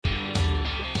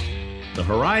The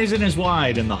horizon is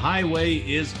wide and the highway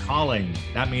is calling.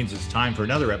 That means it's time for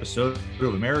another episode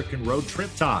of American Road Trip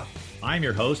Talk. I'm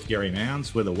your host, Gary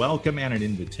Mans, with a welcome and an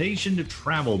invitation to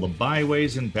travel the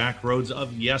byways and back roads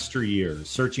of yesteryear,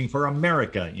 searching for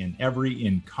America in every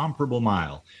incomparable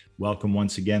mile. Welcome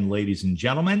once again, ladies and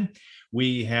gentlemen.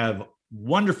 We have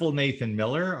wonderful Nathan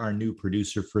Miller, our new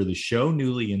producer for the show,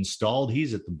 newly installed.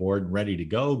 He's at the board and ready to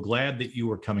go. Glad that you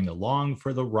are coming along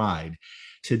for the ride.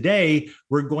 Today,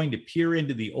 we're going to peer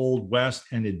into the Old West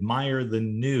and admire the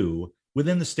new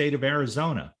within the state of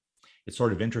Arizona. It's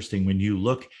sort of interesting when you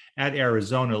look at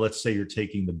Arizona, let's say you're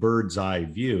taking the bird's eye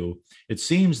view, it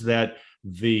seems that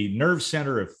the nerve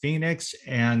center of Phoenix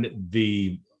and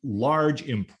the large,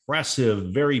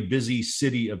 impressive, very busy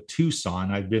city of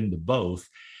Tucson, I've been to both,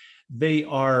 they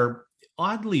are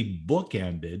oddly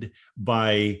bookended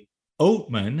by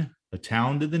Oatman, a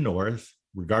town to the north,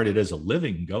 regarded as a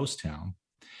living ghost town,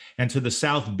 and to the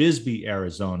south, Bisbee,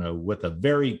 Arizona, with a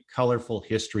very colorful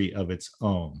history of its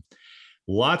own.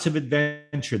 Lots of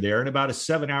adventure there, and about a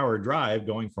 7-hour drive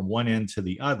going from one end to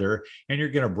the other, and you're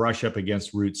going to brush up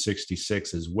against Route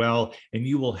 66 as well, and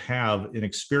you will have an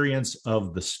experience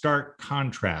of the stark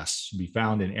contrasts to be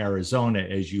found in Arizona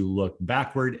as you look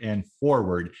backward and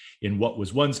forward in what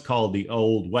was once called the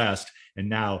Old West and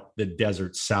now the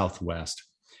Desert Southwest.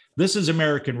 This is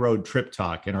American Road Trip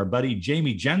Talk, and our buddy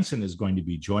Jamie Jensen is going to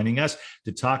be joining us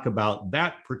to talk about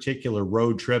that particular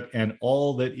road trip and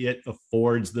all that it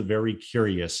affords the very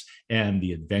curious and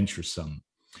the adventuresome.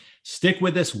 Stick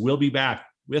with us. We'll be back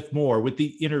with more with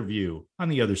the interview on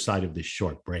the other side of this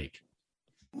short break.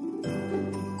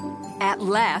 At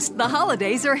last, the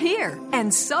holidays are here,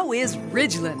 and so is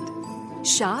Ridgeland.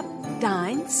 Shop,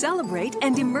 dine, celebrate,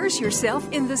 and immerse yourself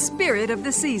in the spirit of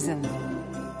the season.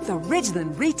 The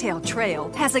Ridgeland Retail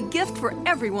Trail has a gift for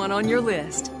everyone on your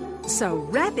list. So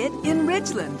wrap it in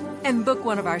Ridgeland and book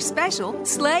one of our special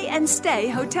Slay and Stay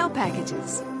hotel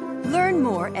packages. Learn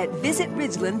more at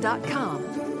visitridgeland.com.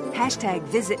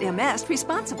 #VisitMS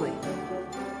responsibly.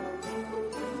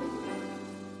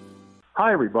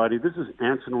 Hi, everybody. This is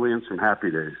Anson Williams from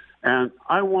Happy Days, and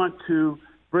I want to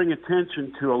bring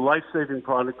attention to a life-saving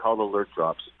product called Alert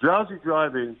Drops. Drowsy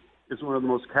driving is one of the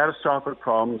most catastrophic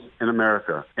problems in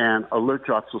America, and Alert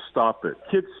Drops will stop it.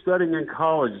 Kids studying in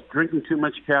college, drinking too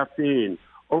much caffeine,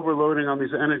 overloading on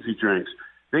these energy drinks,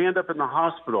 they end up in the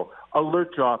hospital.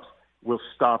 Alert Drops will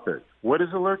stop it. What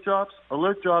is Alert Drops?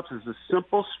 Alert Drops is a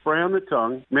simple spray on the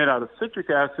tongue made out of citric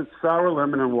acid, sour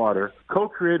lemon, and water,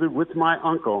 co-created with my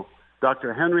uncle,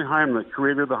 Dr. Henry Heimlich,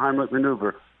 creator of the Heimlich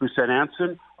maneuver, who said,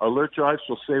 Anson, Alert Drops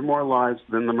will save more lives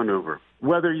than the maneuver.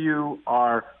 Whether you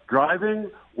are driving,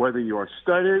 whether you are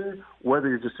studying, whether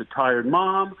you're just a tired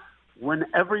mom,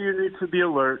 whenever you need to be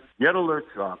alert, get Alert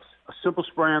Drops. A simple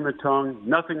spray on the tongue,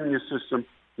 nothing in your system,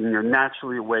 and you're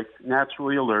naturally awake,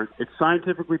 naturally alert. It's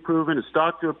scientifically proven. It's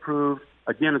doctor approved.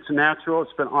 Again, it's natural.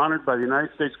 It's been honored by the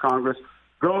United States Congress.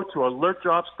 Go to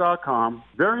alertdrops.com.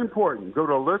 Very important. Go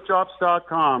to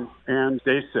alertdrops.com and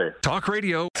stay safe. Talk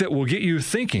radio that will get you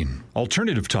thinking.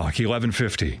 Alternative Talk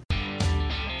 1150.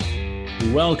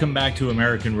 Welcome back to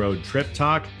American Road Trip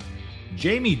Talk.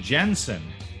 Jamie Jensen,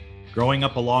 growing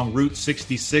up along Route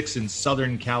 66 in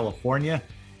Southern California,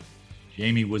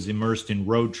 Jamie was immersed in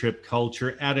road trip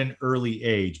culture at an early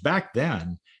age. Back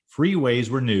then, freeways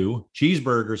were new,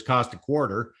 cheeseburgers cost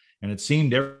 $0.25, and it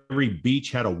seemed every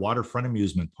beach had a waterfront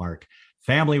amusement park.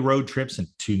 Family road trips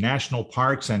to national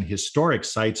parks and historic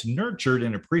sites nurtured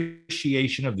an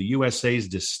appreciation of the USA's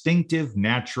distinctive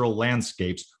natural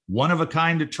landscapes,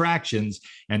 one-of-a-kind attractions,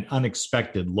 and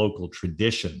unexpected local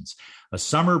traditions. A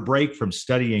summer break from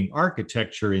studying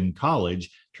architecture in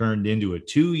college turned into a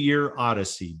 2-year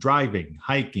odyssey, driving,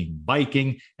 hiking,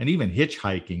 biking, and even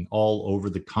hitchhiking all over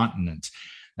the continent.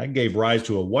 That gave rise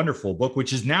to a wonderful book,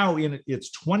 which is now in its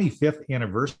 25th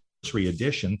anniversary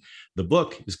edition. The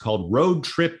book is called Road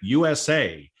Trip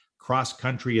USA,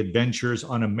 Cross-Country Adventures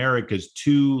on America's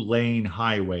 2-Lane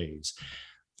Highways.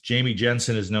 Jamie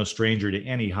Jensen is no stranger to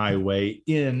any highway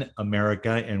in America,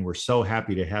 and we're so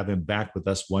happy to have him back with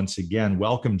us once again.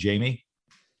 Welcome, Jamie.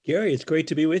 Gary, it's great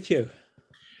to be with you.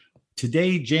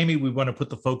 Today, Jamie, we want to put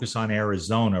the focus on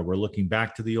Arizona. We're looking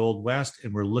back to the Old West,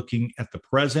 and we're looking at the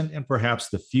present and perhaps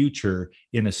the future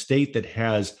in a state that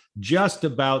has just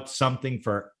about something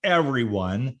for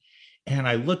everyone. And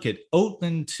I look at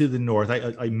Oatman to the north.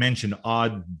 I mentioned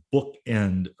odd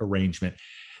bookend arrangement.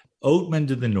 Oatman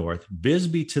to the north,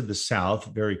 Bisbee to the south,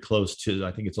 very close to,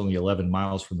 I think it's only 11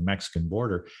 miles from the Mexican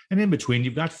border. And in between,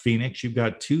 you've got Phoenix, you've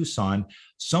got Tucson.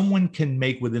 Someone can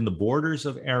make within the borders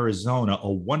of Arizona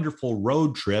a wonderful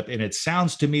road trip. And it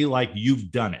sounds to me like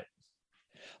you've done it.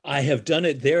 I have done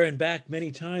it there and back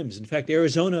many times. In fact,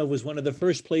 Arizona was one of the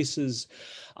first places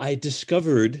I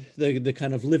discovered the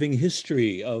kind of living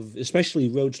history of, especially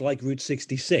roads like Route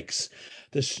 66.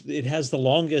 It has the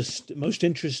longest, most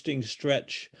interesting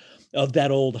stretch of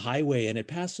that old highway, and it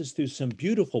passes through some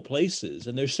beautiful places.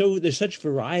 And there's such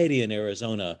variety in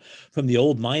Arizona, from the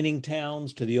old mining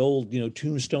towns to the old,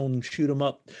 tombstone shoot 'em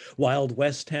up Wild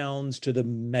West towns to the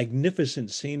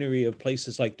magnificent scenery of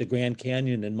places like the Grand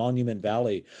Canyon and Monument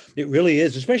Valley. It really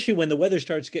is, especially when the weather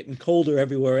starts getting colder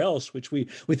everywhere else, which we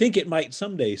think it might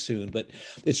someday soon. But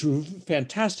it's a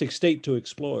fantastic state to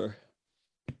explore.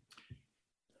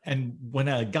 And when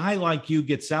a guy like you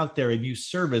gets out there and you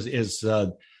serve as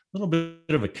a little bit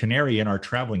of a canary in our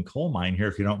traveling coal mine here,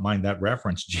 if you don't mind that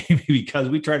reference, Jamie, because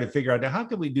we try to figure out how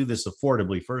can we do this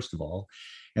affordably, first of all.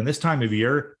 And this time of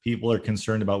year, people are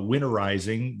concerned about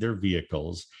winterizing their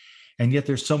vehicles. And yet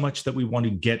there's so much that we want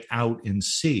to get out and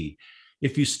see.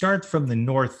 If you start from the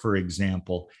north, for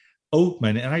example,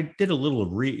 Oatman, and I did a little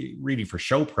reading for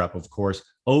show prep, of course,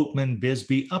 Oatman,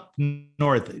 Bisbee, up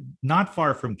north, not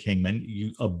far from Kingman,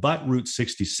 you abut Route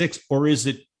 66, or is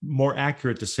it more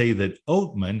accurate to say that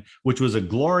Oatman, which was a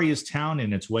glorious town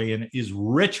in its way and is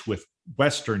rich with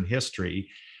Western history,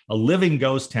 a living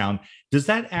ghost town, does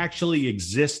that actually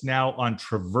exist now on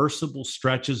traversable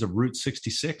stretches of Route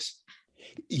 66?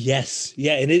 Yes.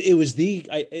 Yeah. And it was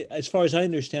as far as I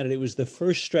understand it, it was the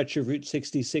first stretch of Route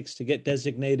 66 to get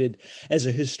designated as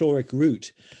a historic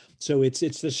route. So it's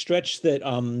the stretch that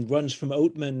runs from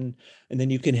Oatman, and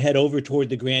then you can head over toward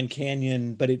the Grand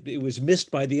Canyon, but it was missed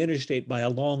by the interstate by a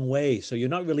long way. So you're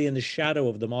not really in the shadow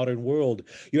of the modern world.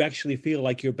 You actually feel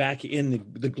like you're back in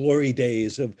the glory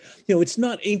days of, it's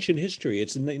not ancient history.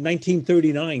 It's in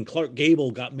 1939, Clark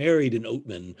Gable got married in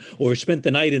Oatman, or spent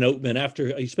the night in Oatman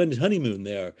after he spent his honeymoon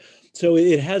there. So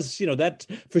it has, that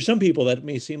for some people, that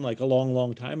may seem like a long,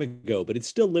 long time ago, but it's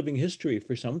still living history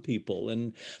for some people.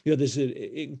 And, there's an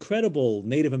incredible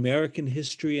Native American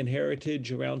history and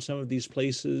heritage around some of these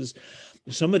places.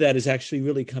 Some of that is actually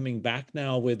really coming back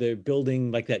now, where they're building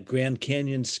like that Grand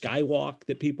Canyon skywalk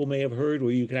that people may have heard,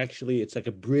 where you can actually, it's like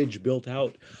a bridge built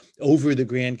out over the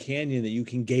Grand Canyon that you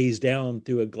can gaze down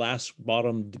through a glass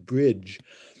bottomed bridge.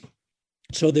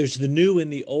 So there's the new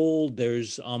and the old.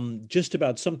 There's just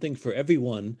about something for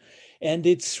everyone. And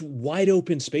it's wide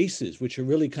open spaces, which are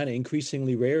really kind of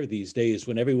increasingly rare these days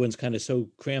when everyone's kind of so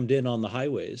crammed in on the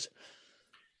highways.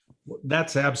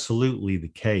 That's absolutely the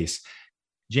case.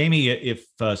 Jamie, if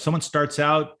someone starts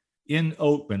out in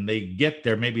Oatman, they get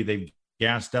there, maybe they've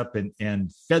gassed up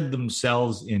and fed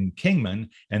themselves in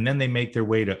Kingman, and then they make their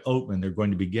way to Oatman. They're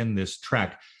going to begin this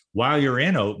trek. While you're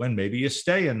in Oatman, maybe you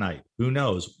stay a night. Who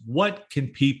knows? What can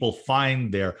people find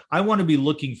there? I want to be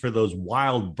looking for those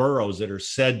wild burros that are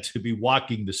said to be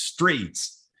walking the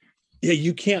streets. Yeah,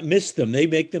 you can't miss them. They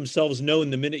make themselves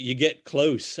known the minute you get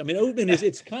close. I mean, Oatman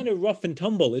it's kind of rough and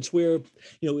tumble. It's where,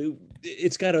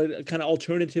 it's got a kind of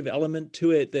alternative element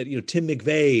to it that, Tim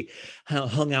McVeigh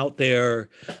hung out there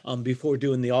before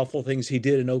doing the awful things he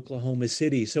did in Oklahoma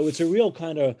City. So it's a real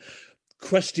kind of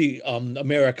crusty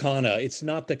Americana. It's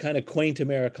not the kind of quaint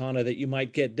Americana that you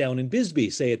might get down in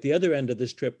Bisbee, say at the other end of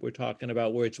this trip we're talking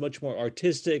about, where it's much more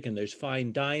artistic and there's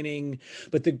fine dining.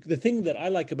 But the thing that I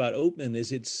like about Oatman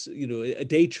is it's, a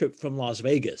day trip from Las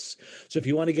Vegas. So if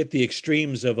you want to get the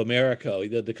extremes of America,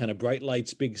 the kind of bright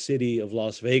lights, big city of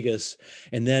Las Vegas,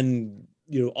 and then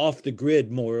off the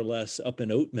grid, more or less, up in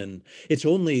Oatman, it's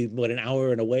only an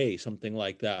hour and away, something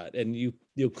like that. And you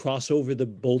cross over the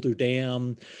Boulder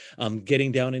Dam,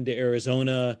 getting down into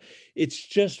Arizona. It's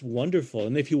just wonderful.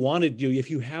 And if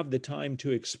you have the time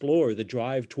to explore, the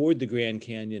drive toward the Grand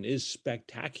Canyon is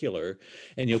spectacular,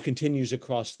 and continues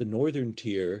across the northern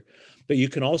tier. But you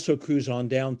can also cruise on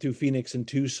down through Phoenix and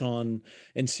Tucson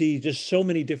and see just so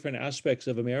many different aspects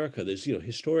of America. There's,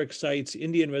 historic sites,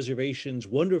 Indian reservations,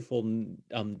 wonderful.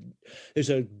 There's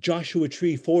a Joshua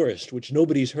Tree Forest, which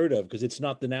nobody's heard of because it's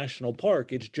not the national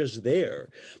park. It's just there.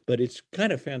 But it's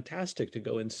kind of fantastic to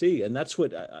go and see. And that's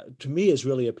what, to me, is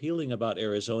really appealing about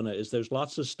Arizona, is there's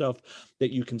lots of stuff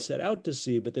that you can set out to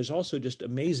see, but there's also just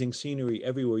amazing scenery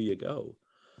everywhere you go.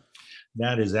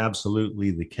 That is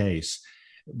absolutely the case.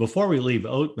 Before we leave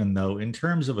Oatman, though, in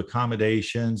terms of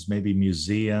accommodations, maybe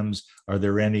museums, are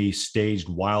there any staged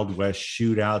Wild West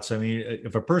shootouts? I mean,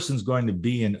 if a person's going to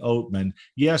be in Oatman,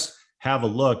 yes, have a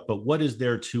look, but what is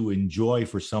there to enjoy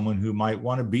for someone who might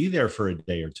want to be there for a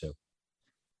day or two?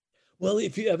 Well,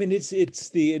 I mean, it's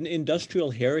the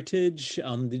industrial heritage,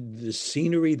 the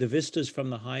scenery, the vistas from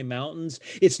the high mountains.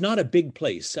 It's not a big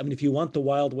place. I mean, if you want the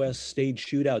Wild West stage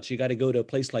shootouts, you got to go to a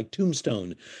place like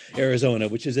Tombstone, Arizona,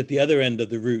 which is at the other end of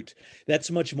the route.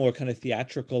 That's much more kind of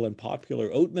theatrical and popular.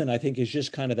 Oatman, I think, is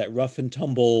just kind of that rough and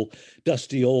tumble,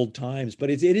 dusty old times,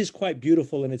 but it is quite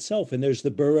beautiful in itself. And there's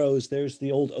the Burroughs, there's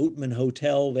the old Oatman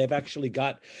Hotel. They've actually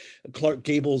got Clark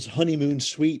Gable's honeymoon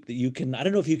suite that you can, I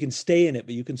don't know if you can stay in it,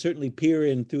 but you can certainly peer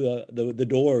in through the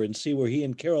door and see where he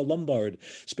and Carol Lombard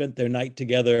spent their night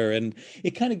together. And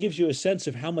it kind of gives you a sense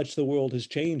of how much the world has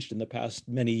changed in the past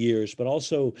many years, but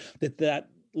also that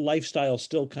lifestyle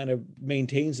still kind of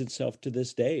maintains itself to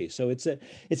this day. So it's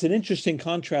an interesting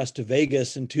contrast to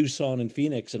Vegas and Tucson and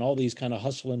Phoenix and all these kind of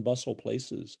hustle and bustle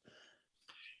places.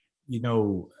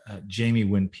 Jamie,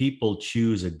 when people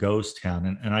choose a ghost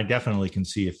town, and I definitely can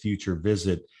see a future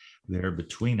visit there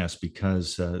between us,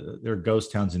 because there are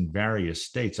ghost towns in various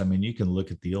states. I mean, you can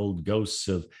look at the old ghosts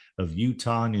of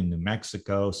Utah and New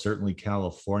Mexico, certainly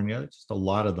California, just a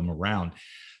lot of them around.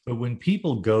 But when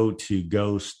people go to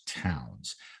ghost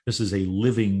towns, this is a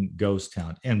living ghost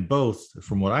town. And both,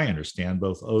 from what I understand,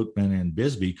 both Oatman and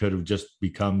Bisbee could have just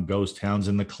become ghost towns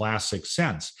in the classic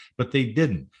sense, but they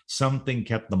didn't. Something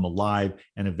kept them alive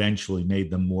and eventually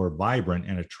made them more vibrant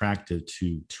and attractive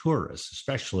to tourists,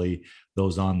 especially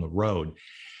those on the road.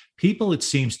 People, it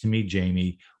seems to me,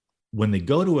 Jamie, when they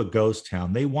go to a ghost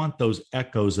town, they want those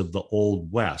echoes of the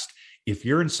Old West. If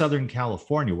you're in Southern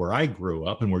California, where I grew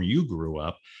up and where you grew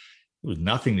up, it was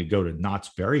nothing to go to Knott's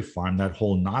Berry Farm. That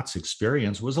whole Knott's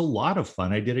experience was a lot of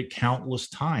fun. I did it countless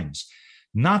times.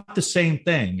 Not the same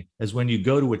thing as when you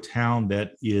go to a town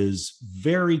that is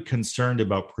very concerned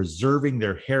about preserving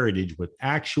their heritage with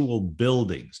actual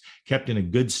buildings kept in a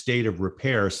good state of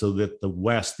repair so that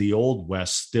the Old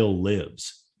West still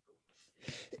lives.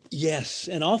 Yes,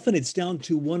 and often it's down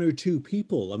to one or two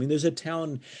people. I mean, there's a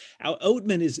town,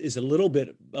 Oatman is a little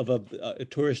bit of a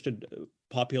tourist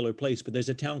popular place, but there's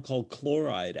a town called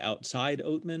Chloride outside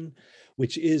Oatman,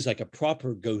 which is like a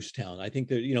proper ghost town. I think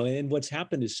that, and what's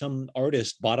happened is some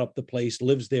artist bought up the place,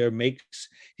 lives there, makes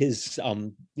his,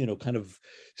 kind of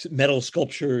metal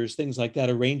sculptures, things like that,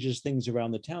 arranges things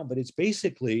around the town, but it's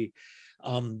basically,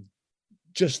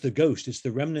 just the ghost. It's the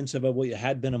remnants of what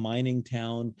had been a mining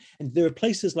town. And there are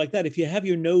places like that. If you have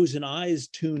your nose and eyes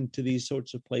tuned to these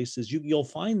sorts of places, you'll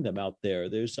find them out there.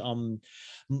 There's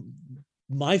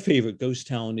my favorite ghost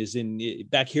town is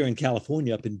back here in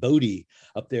California, up in Bodie,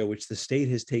 up there, which the state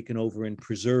has taken over and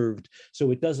preserved.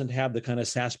 So it doesn't have the kind of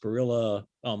sarsaparilla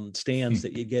stands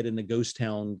that you get in the ghost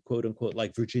town, quote unquote,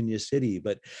 like Virginia City.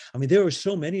 But I mean, there are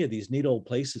so many of these neat old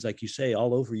places, like you say,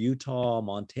 all over Utah,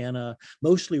 Montana,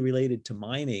 mostly related to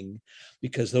mining,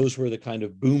 because those were the kind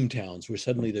of boom towns where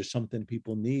suddenly there's something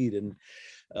people need. And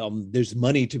there's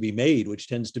money to be made, which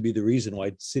tends to be the reason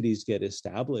why cities get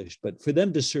established. But for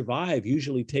them to survive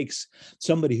usually takes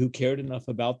somebody who cared enough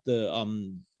about the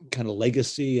kind of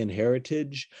legacy and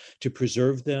heritage to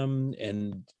preserve them.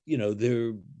 And,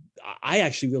 I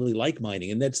actually really like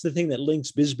mining. And that's the thing that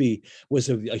links. Bisbee was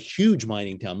a huge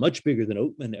mining town, much bigger than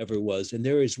Oatman ever was. And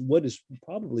there is what is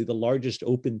probably the largest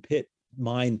open pit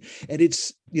mine, and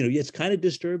it's it's kind of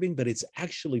disturbing, but it's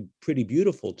actually pretty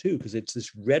beautiful too, because it's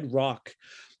this red rock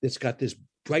that's got this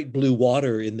bright blue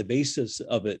water in the basis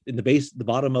of it, the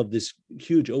bottom of this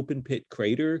huge open pit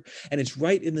crater, and it's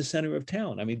right in the center of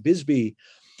town. I mean, Bisbee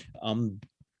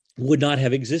would not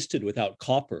have existed without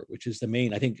copper, which is the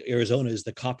main. I think Arizona is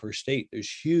the copper state. There's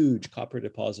huge copper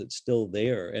deposits still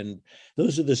there. And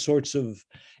those are the sorts of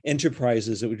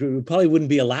enterprises that we probably wouldn't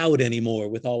be allowed anymore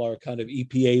with all our kind of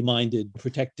EPA minded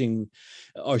protecting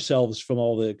ourselves from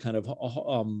all the kind of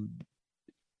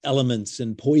elements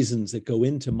and poisons that go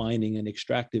into mining and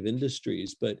extractive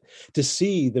industries. But to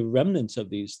see the remnants of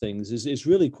these things is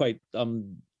really quite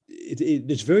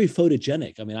it's very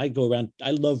photogenic. I mean, I go around,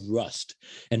 I love rust,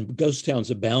 and ghost towns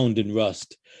abound in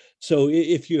rust. So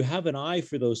if you have an eye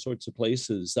for those sorts of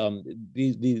places,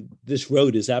 this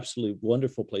road is absolutely a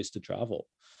wonderful place to travel.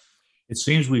 It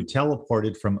seems we've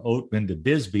teleported from Oatman to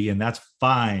Bisbee, and that's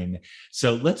fine.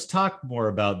 So let's talk more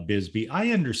about Bisbee. I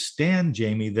understand,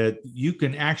 Jamie, that you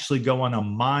can actually go on a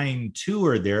mine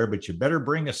tour there, but you better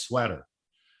bring a sweater.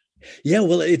 Yeah,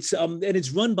 well, it's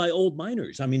run by old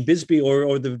miners. I mean, Bisbee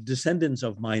or the descendants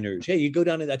of miners. Yeah, you go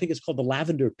down, I think it's called the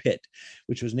Lavender Pit,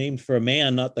 which was named for a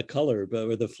man, not the color,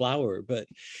 or the flower. But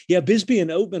yeah, Bisbee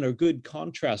and Oatman are good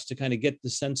contrasts to kind of get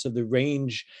the sense of the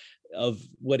range of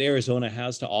what Arizona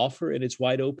has to offer in its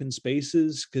wide open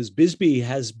spaces, because Bisbee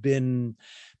has been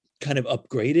kind of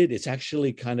upgraded. It's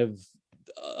actually kind of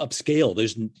upscale.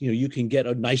 There's, you can get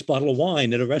a nice bottle of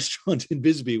wine at a restaurant in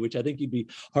Bisbee, which I think you'd be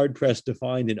hard pressed to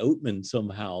find in Oatman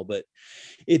somehow. But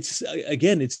it's,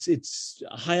 again, it's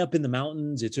high up in the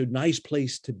mountains. It's a nice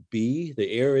place to be.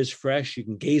 The air is fresh. You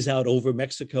can gaze out over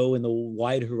Mexico and the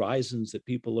wide horizons that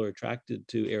people are attracted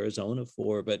to Arizona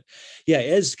for. But yeah,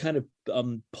 as kind of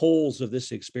poles of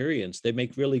this experience, they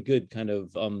make really good kind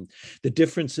of the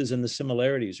differences and the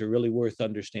similarities are really worth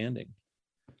understanding.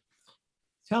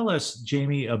 Tell us,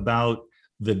 Jamie, about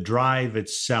the drive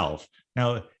itself.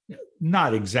 Now,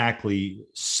 not exactly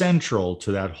central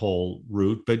to that whole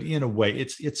route, but in a way,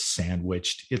 it's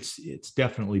sandwiched. It's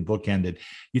definitely bookended.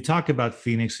 You talk about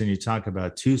Phoenix and you talk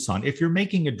about Tucson. If you're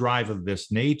making a drive of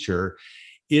this nature,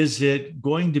 is it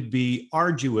going to be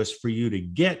arduous for you to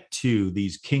get to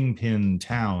these kingpin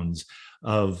towns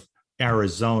of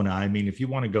Arizona? I mean, if you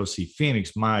want to go see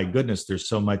Phoenix, my goodness, there's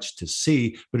so much to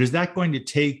see. But is that going to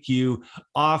take you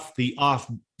off the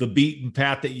beaten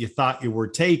path that you thought you were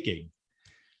taking?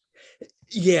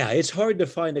 Yeah, it's hard to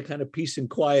find a kind of peace and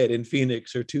quiet in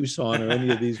Phoenix or Tucson or any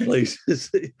of these places.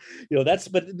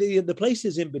 But the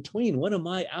places in between. One of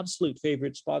my absolute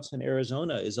favorite spots in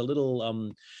Arizona is a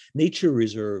little nature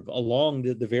reserve along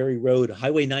the very road.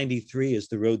 Highway 93 is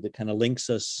the road that kind of links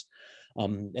us.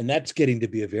 And that's getting to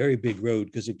be a very big road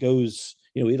because it goes,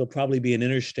 it'll probably be an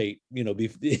interstate,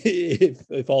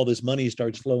 if all this money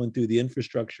starts flowing through the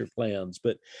infrastructure plans.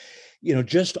 But,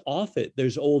 just off it,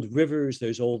 there's old rivers,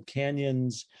 there's old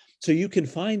canyons. So you can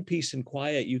find peace and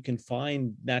quiet. You can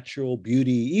find natural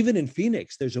beauty. Even in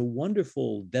Phoenix, there's a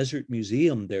wonderful desert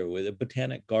museum there with a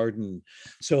botanic garden.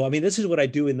 So, I mean, this is what I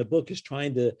do in the book, is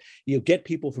trying to get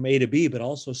people from A to B, but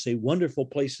also say wonderful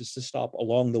places to stop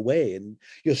along the way. And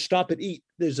you'll stop and eat.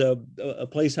 There's a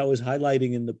place I was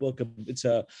highlighting in the book. It's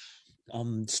a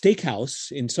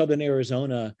steakhouse in southern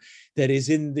Arizona that is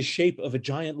in the shape of a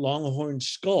giant longhorn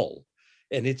skull.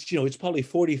 And it's probably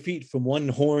 40 feet from one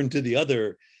horn to the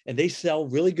other. And they sell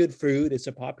really good food. It's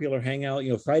a popular hangout.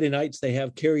 Friday nights they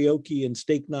have karaoke and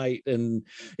steak night. And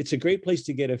it's a great place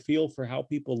to get a feel for how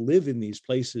people live in these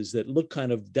places that look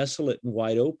kind of desolate and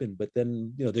wide open. But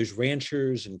then, there's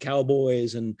ranchers and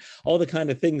cowboys and all the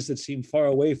kind of things that seem far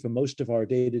away from most of our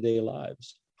day-to-day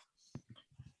lives.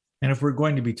 And if we're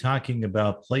going to be talking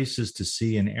about places to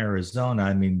see in Arizona,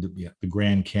 I mean, the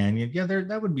Grand Canyon,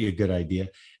 that would be a good idea.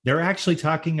 They're actually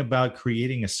talking about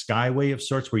creating a skyway of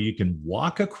sorts where you can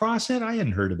walk across it. I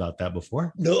hadn't heard about that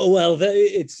before. No, well,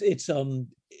 it's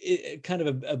kind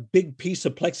of a big piece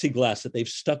of plexiglass that they've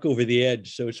stuck over the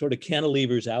edge. So it sort of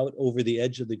cantilevers out over the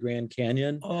edge of the Grand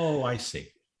Canyon. Oh, I see.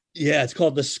 Yeah, it's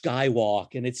called the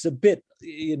Skywalk, and it's a bit,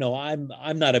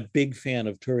 I'm not a big fan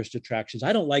of tourist attractions.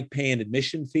 I don't like paying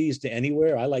admission fees to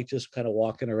anywhere. I like just kind of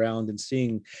walking around and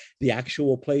seeing the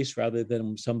actual place rather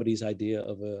than somebody's idea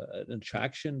of an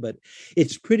attraction. But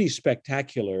it's pretty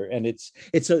spectacular, and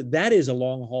that is a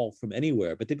long haul from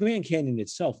anywhere. But the Grand Canyon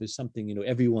itself is something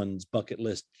everyone's bucket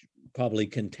list probably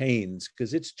contains,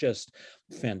 because it's just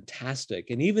fantastic.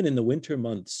 And even in the winter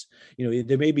months,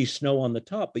 there may be snow on the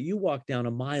top, but you walk down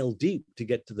a mile deep to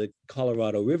get to the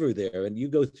Colorado River there, and you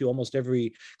go through almost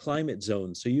every climate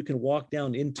zone. So you can walk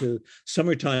down into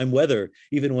summertime weather,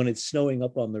 even when it's snowing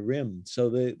up on the rim. So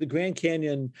the Grand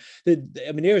Canyon,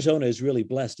 Arizona is really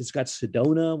blessed. It's got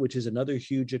Sedona, which is another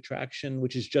huge attraction,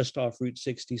 which is just off Route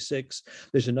 66.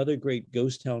 There's another great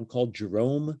ghost town called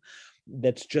Jerome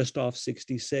that's just off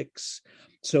 66.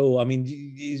 So, I mean,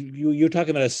 you're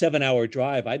talking about a 7-hour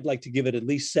drive. I'd like to give it at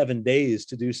least 7 days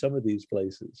to do some of these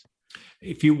places.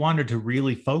 If you wanted to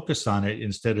really focus on it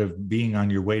instead of being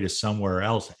on your way to somewhere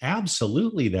else,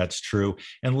 absolutely, that's true.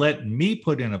 And let me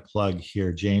put in a plug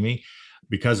here, Jamie,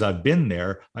 because I've been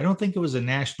there. I don't think it was a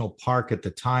national park at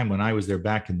the time when I was there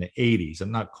back in the 80s.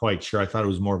 I'm not quite sure. I thought it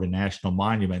was more of a national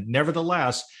monument.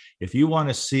 Nevertheless, if you want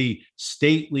to see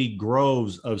stately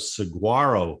groves of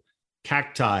saguaro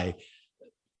cacti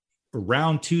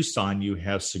around Tucson, you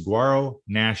have Saguaro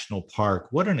National Park.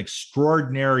 What an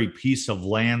extraordinary piece of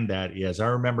land that is. I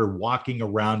remember walking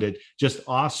around it just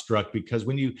awestruck, because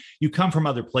when you come from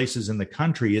other places in the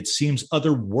country, it seems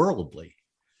otherworldly.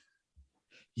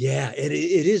 Yeah, it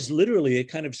is literally a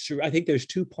kind of, I think there's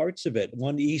two parts of it,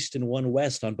 one east and one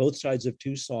west on both sides of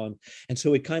Tucson. And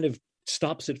so it kind of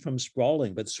stops it from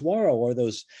sprawling. But saguaro are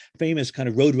those famous kind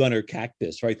of roadrunner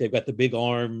cactus, right? They've got the big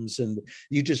arms, and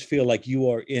you just feel like you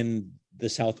are in the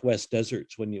Southwest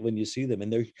deserts when you see them.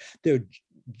 And they're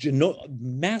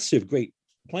massive, great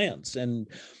plants. And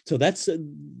so that's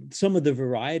some of the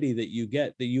variety that you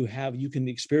get, that you can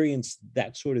experience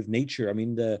that sort of nature. I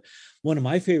mean, one of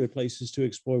my favorite places to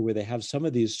explore where they have some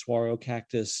of these saguaro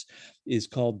cactus is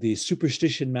called the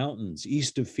Superstition Mountains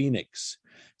east of Phoenix.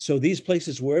 So these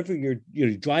places, wherever you're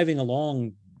driving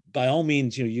along, by all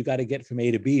means, you got to get from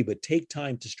A to B, but take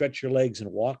time to stretch your legs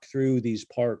and walk through these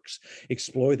parks,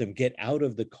 explore them, get out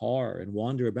of the car and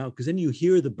wander about, because then you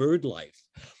hear the bird life.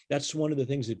 That's one of the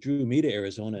things that drew me to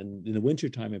Arizona, and in the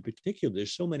wintertime in particular.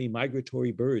 There's so many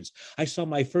migratory birds. I saw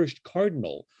my first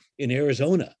cardinal in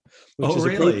Arizona, which is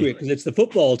appropriate because it's the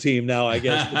football team now, I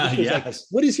guess. But yes. Like,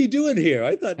 what is he doing here?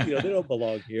 I thought, they don't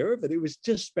belong here, but it was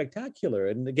just spectacular.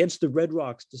 And against the red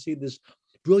rocks, to see this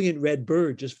brilliant red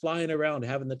bird just flying around,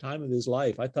 having the time of his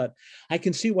life, I thought, I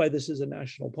can see why this is a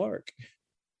national park.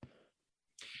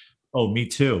 Oh, me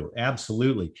too.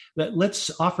 Absolutely.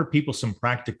 Let's offer people some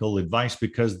practical advice,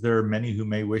 because there are many who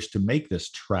may wish to make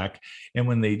this trek. And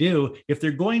when they do, if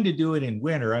they're going to do it in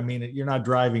winter, I mean, you're not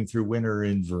driving through winter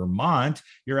in Vermont,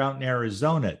 you're out in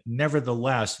Arizona.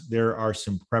 Nevertheless, there are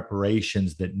some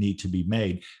preparations that need to be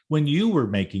made. When you were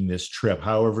making this trip,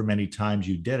 however many times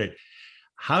you did it,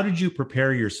 how did you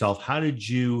prepare yourself? How did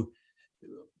you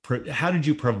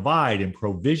provide and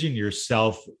provision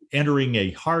yourself entering a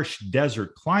harsh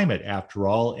desert climate, after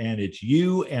all, and it's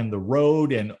you and the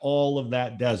road and all of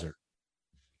that desert?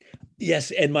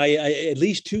 Yes, and at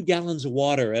least 2 gallons of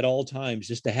water at all times,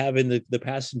 just to have in the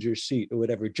passenger seat or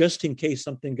whatever, just in case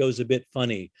something goes a bit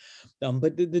funny.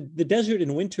 But the desert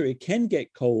in winter, it can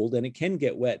get cold and it can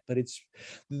get wet. But it's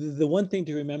the one thing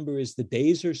to remember is the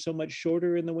days are so much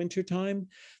shorter in the wintertime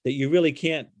that you really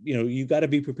can't, you got to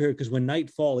be prepared, because when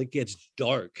nightfall, it gets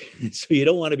dark. So you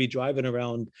don't want to be driving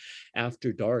around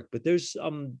after dark. But there's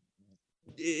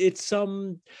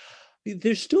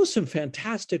still some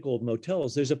fantastic old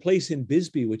motels. There's a place in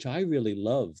Bisbee, which I really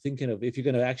love, thinking of if you're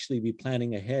going to actually be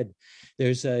planning ahead.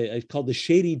 There's a called the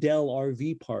Shady Dell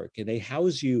RV Park, and they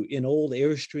house you in old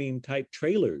Airstream type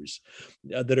trailers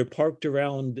that are parked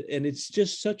around. And it's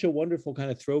just such a wonderful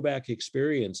kind of throwback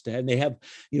experience to have. And they have,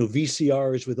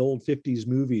 VCRs with old 50s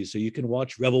movies, so you can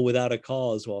watch Rebel Without a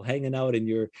Cause while hanging out in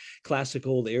your classic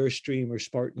old Airstream or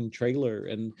Spartan trailer.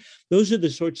 And those are the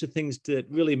sorts of things that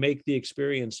really make the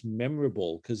experience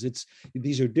memorable, because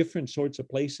these are different sorts of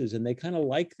places, and they kind of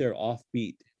like their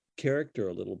offbeat character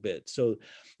a little bit. So,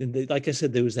 like I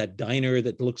said, there was that diner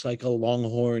that looks like a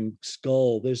longhorn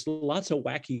skull. There's lots of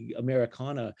wacky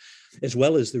Americana, as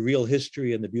well as the real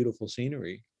history and the beautiful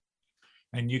scenery.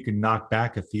 And you can knock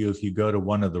back a few if you go to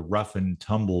one of the rough and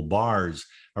tumble bars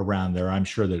around there. I'm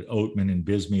sure that Oatman and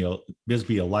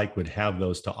Bisbee alike would have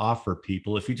those to offer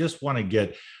people if you just want to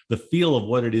get the feel of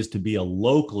what it is to be a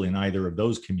local in either of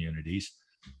those communities.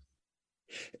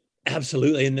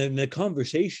 Absolutely. And then the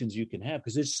conversations you can have,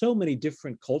 because there's so many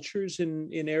different cultures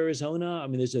in Arizona. I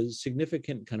mean, there's a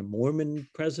significant kind of Mormon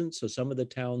presence. So some of the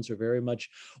towns are very much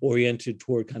oriented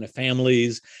toward kind of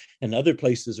families, and other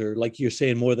places are, like you're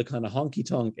saying, more the kind of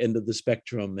honky-tonk end of the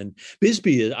spectrum. And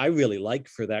Bisbee, I really like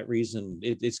for that reason.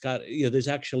 It's got, there's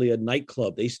actually a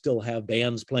nightclub. They still have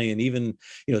bands playing, even,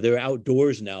 they're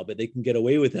outdoors now, but they can get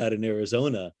away with that in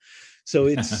Arizona. So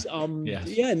it's, yes.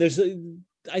 Yeah, and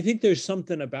I think there's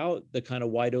something about the kind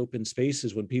of wide open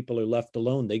spaces when people are left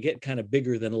alone. They get kind of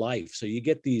bigger than life. So you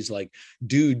get these like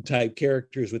dude type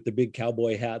characters with the big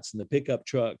cowboy hats and the pickup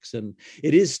trucks. And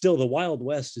it is still, the Wild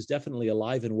West is definitely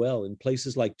alive and well in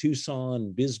places like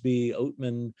Tucson, Bisbee,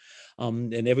 Oatman,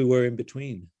 and everywhere in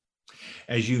between.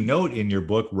 As you note in your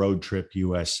book, Road Trip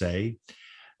USA,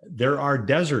 there are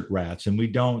desert rats, and we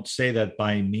don't say that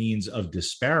by means of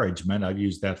disparagement. I've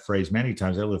used that phrase many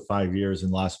times. I lived 5 years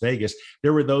in Las Vegas.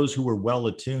 There were those who were well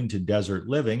attuned to desert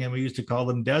living, and we used to call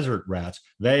them desert rats.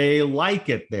 They like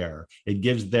it there. It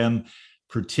gives them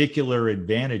particular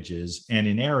advantages. And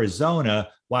in Arizona,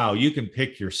 wow, you can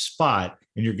pick your spot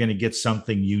and you're going to get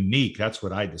something unique. That's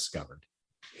what I discovered.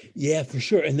 Yeah, for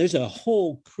sure. And there's a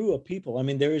whole crew of people. I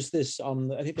mean, there is this,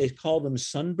 I think they call them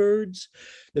sunbirds,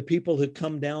 the people who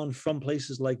come down from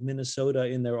places like Minnesota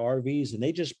in their RVs, and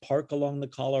they just park along the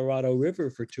Colorado River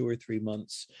for 2 or 3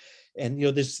 months. And,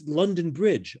 this London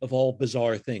Bridge, of all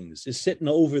bizarre things, is sitting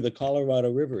over the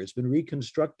Colorado River. It's been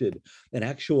reconstructed, an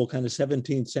actual kind of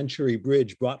 17th century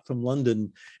bridge brought from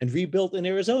London and rebuilt in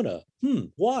Arizona.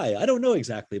 Why? I don't know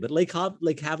exactly, but Lake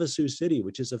Havasu City,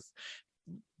 which is a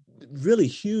really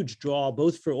huge draw,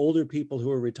 both for older people who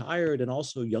are retired and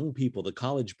also young people, the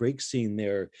college break scene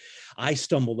there. I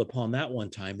stumbled upon that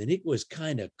one time, and it was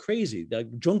kind of crazy. The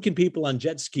drunken people on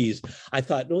jet skis, I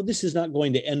thought, no, this is not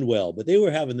going to end well, but they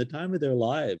were having the time of their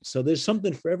lives. So there's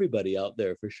something for everybody out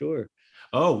there for sure.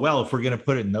 Oh, well, if we're going to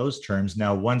put it in those terms,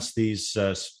 now once these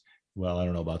well, I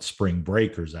don't know about spring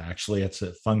breakers, actually, it's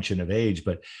a function of age,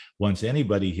 but once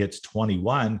anybody hits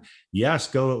 21, yes,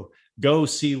 go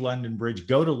see London Bridge,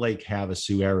 go to Lake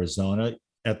Havasu, Arizona.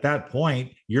 at that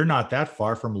point, you're not that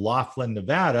far from Laughlin,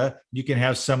 Nevada. You can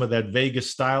have some of that Vegas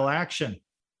style action.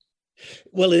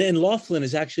 Well, and Laughlin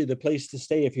is actually the place to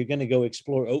stay if you're going to go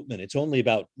explore Oatman. It's only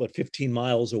about 15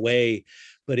 miles away,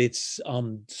 but it's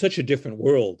such a different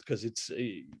world because it's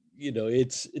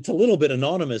it's a little bit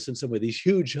anonymous in some of these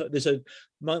huge.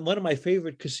 One of my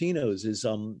favorite casinos is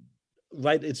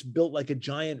right. It's built like a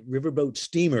giant riverboat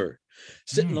steamer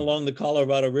sitting along the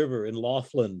Colorado River in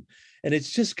Laughlin, and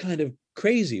it's just kind of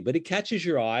crazy, but it catches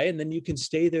your eye, and then you can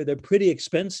stay there. They're pretty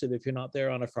expensive if you're not there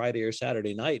on a Friday or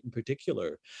Saturday night in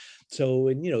particular. So,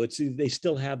 and they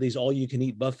still have these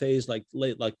all-you-can-eat buffets like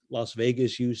Las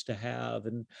Vegas used to have,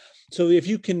 and so if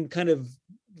you can kind of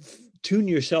tune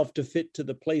yourself to fit to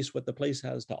the place, what the place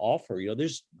has to offer,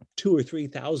 there's 2,000 or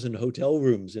 3,000 hotel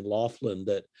rooms in Laughlin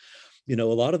that, a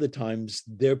lot of the times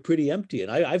they're pretty empty. And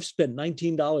I've spent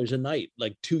 $19 a night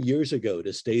like 2 years ago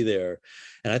to stay there.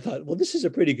 And I thought, well, this is a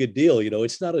pretty good deal.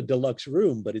 It's not a deluxe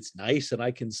room, but it's nice and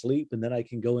I can sleep and then I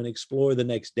can go and explore the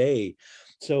next day.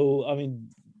 So, I mean,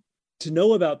 to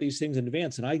know about these things in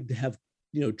advance, and I have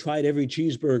tried every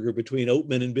cheeseburger between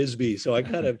Oatman and Bisbee. So I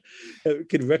kind of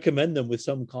could recommend them with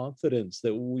some confidence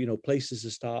that, places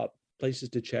to stop, places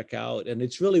to check out. And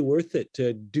it's really worth it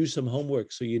to do some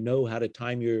homework so you know how to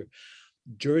time your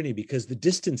journey, because the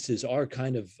distances are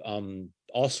kind of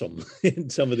awesome in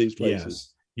some of these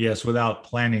places. Yes, without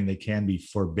planning, they can be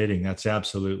forbidding. That's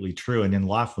absolutely true. And in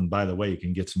Laughlin, by the way, you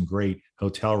can get some great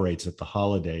hotel rates at the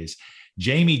holidays.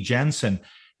 Jamie Jensen,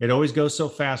 it always goes so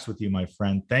fast with you, my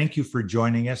friend. Thank you for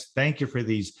joining us. Thank you for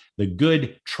the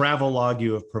good travel log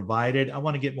you have provided. I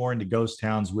want to get more into ghost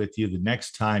towns with you. The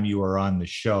next time you are on the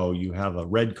show, you have a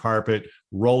red carpet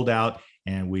rolled out,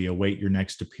 and we await your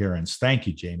next appearance. Thank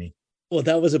you, Jamie. Well,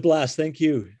 that was a blast. Thank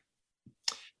you.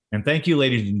 And thank you,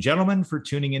 ladies and gentlemen, for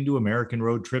tuning into American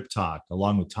Road Trip Talk,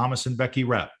 along with Thomas and Becky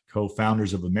Repp,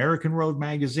 co-founders of American Road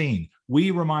Magazine.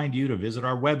 We remind you to visit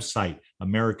our website,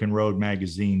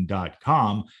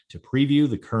 AmericanRoadMagazine.com, to preview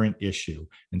the current issue.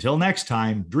 Until next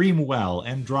time, dream well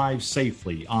and drive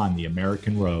safely on the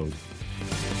American road.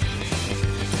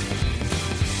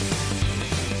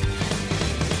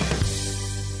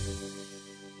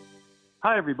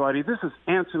 Hi, everybody. This is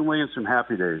Anson Williams from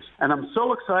Happy Days, and I'm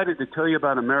so excited to tell you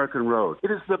about American Road.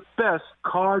 It is the best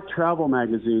car travel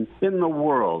magazine in the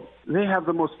world. They have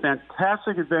the most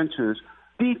fantastic adventures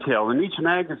detailed in each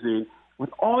magazine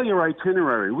with all your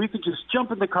itinerary. We could just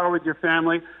jump in the car with your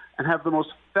family and have the most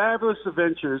fabulous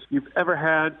adventures you've ever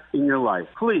had in your life.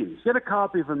 Please get a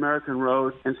copy of American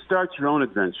Road and start your own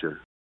adventure.